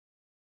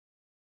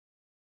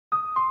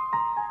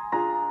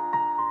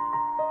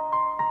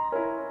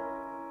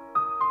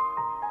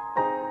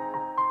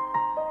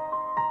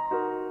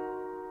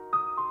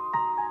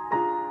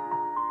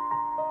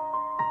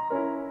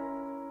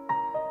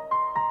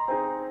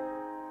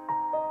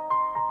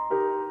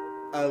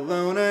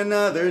Alone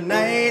another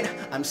night,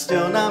 I'm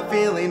still not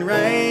feeling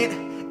right,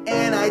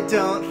 and I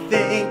don't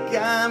think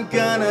I'm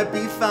gonna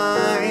be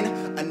fine.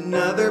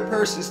 Another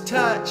person's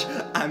touch,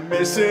 I'm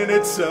missing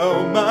it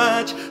so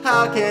much.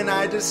 How can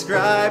I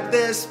describe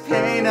this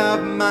pain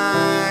of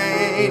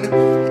mine?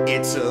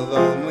 It's a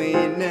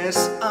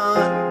loneliness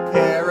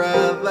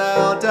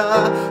unparalleled,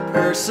 a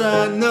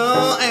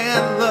personal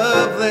and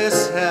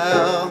loveless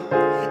hell.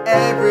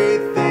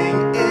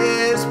 Everything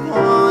is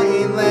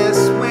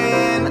pointless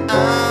when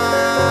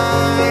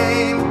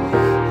I'm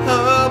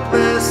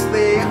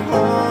hopelessly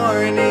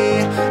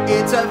horny.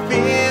 It's a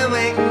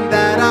feeling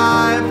that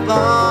I've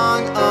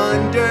long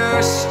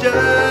understood.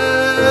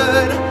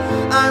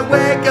 I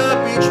wake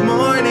up each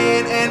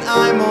morning and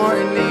I'm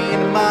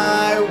mourning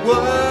my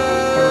wood.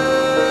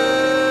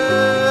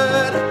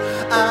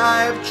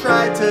 I've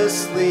tried to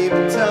sleep,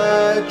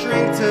 to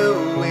drink, to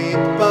weep,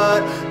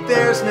 but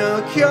there's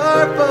no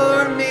cure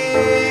for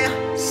me.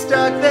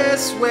 Stuck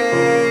this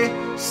way,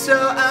 so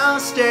I'll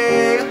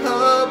stay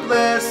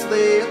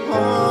hopelessly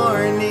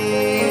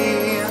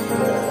horny.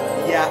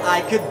 Yeah,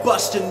 I could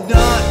bust a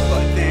nut,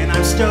 but then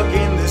I'm stuck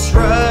in this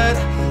rut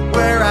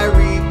where I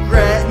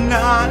regret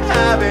not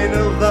having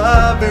a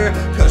lover.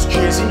 Cause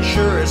kissing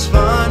sure is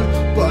fun,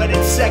 but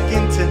it's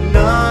second to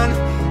none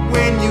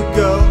when you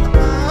go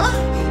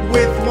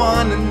with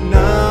one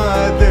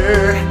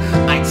another.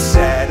 I'd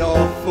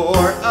settle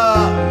for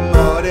a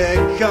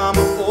modicum,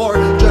 or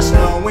just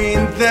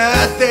knowing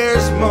that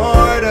there's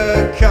more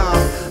to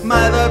come.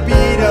 My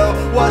libido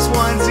was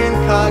once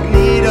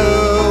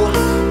incognito,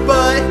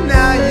 but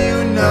now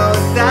you know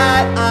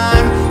that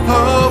I'm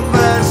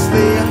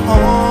hopelessly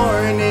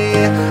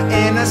horny.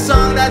 In a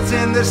song that's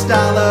in the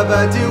style of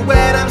a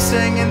duet, I'm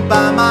singing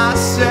by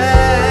myself.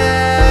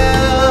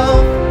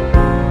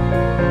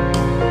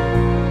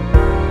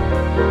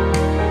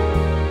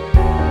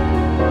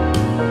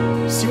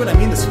 See what I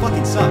mean? This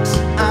fucking sucks.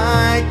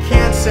 I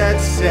can't set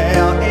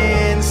sail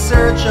in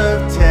search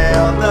of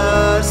tail.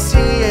 The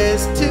sea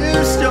is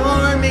too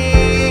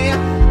stormy.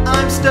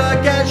 I'm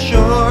stuck at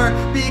shore,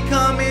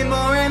 becoming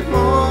more and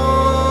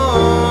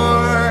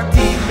more.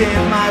 Deep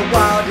in my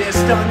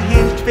wildest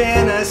unhinged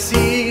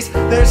fantasies,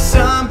 there's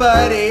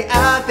somebody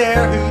out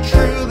there who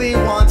truly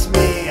wants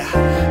me.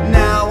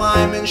 Now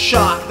I'm in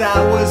shock,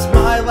 that was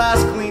my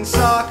last clean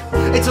sock.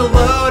 It's a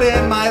load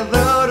in my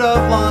load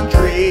of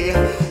laundry.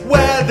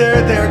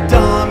 Whether they're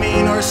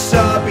doming or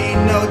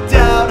subbing, no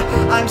doubt,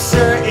 I'm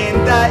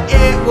certain that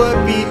it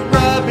would be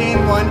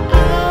rubbing one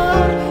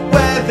out.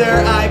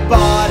 Whether I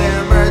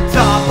bottom or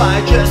top,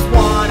 I just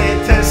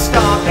wanted to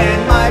stop,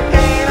 and my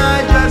pain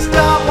I just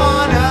don't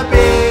wanna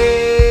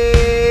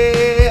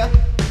be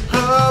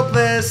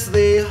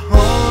hopelessly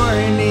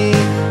horny.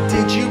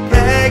 Did you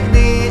peg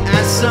me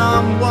as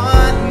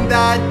someone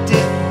that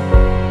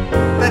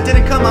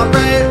didn't come out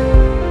right?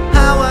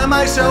 How am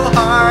I so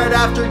hard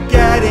after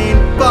getting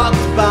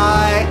fucked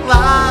by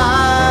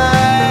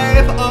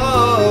life?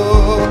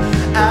 Oh,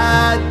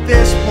 at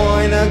this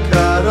point a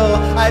cuddle,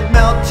 I'd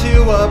melt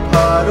to a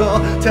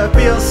puddle to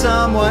feel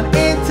someone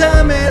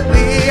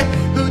intimately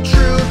who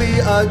truly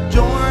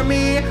adore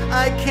me.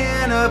 I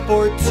can't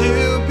afford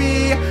to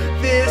be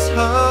this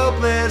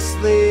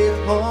hopelessly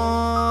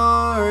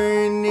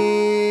horny.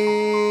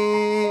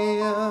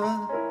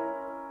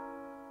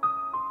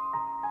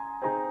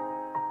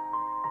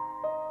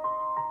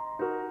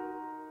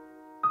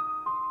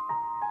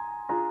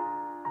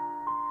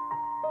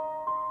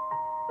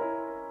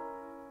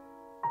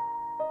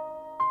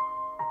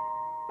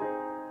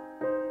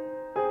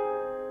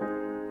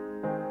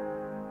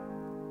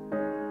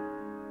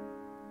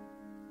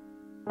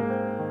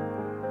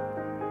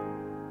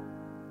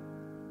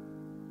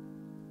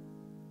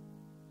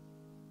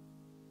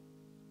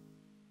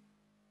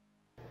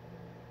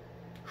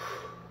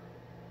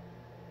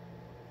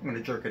 I'm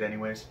gonna jerk it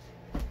anyways.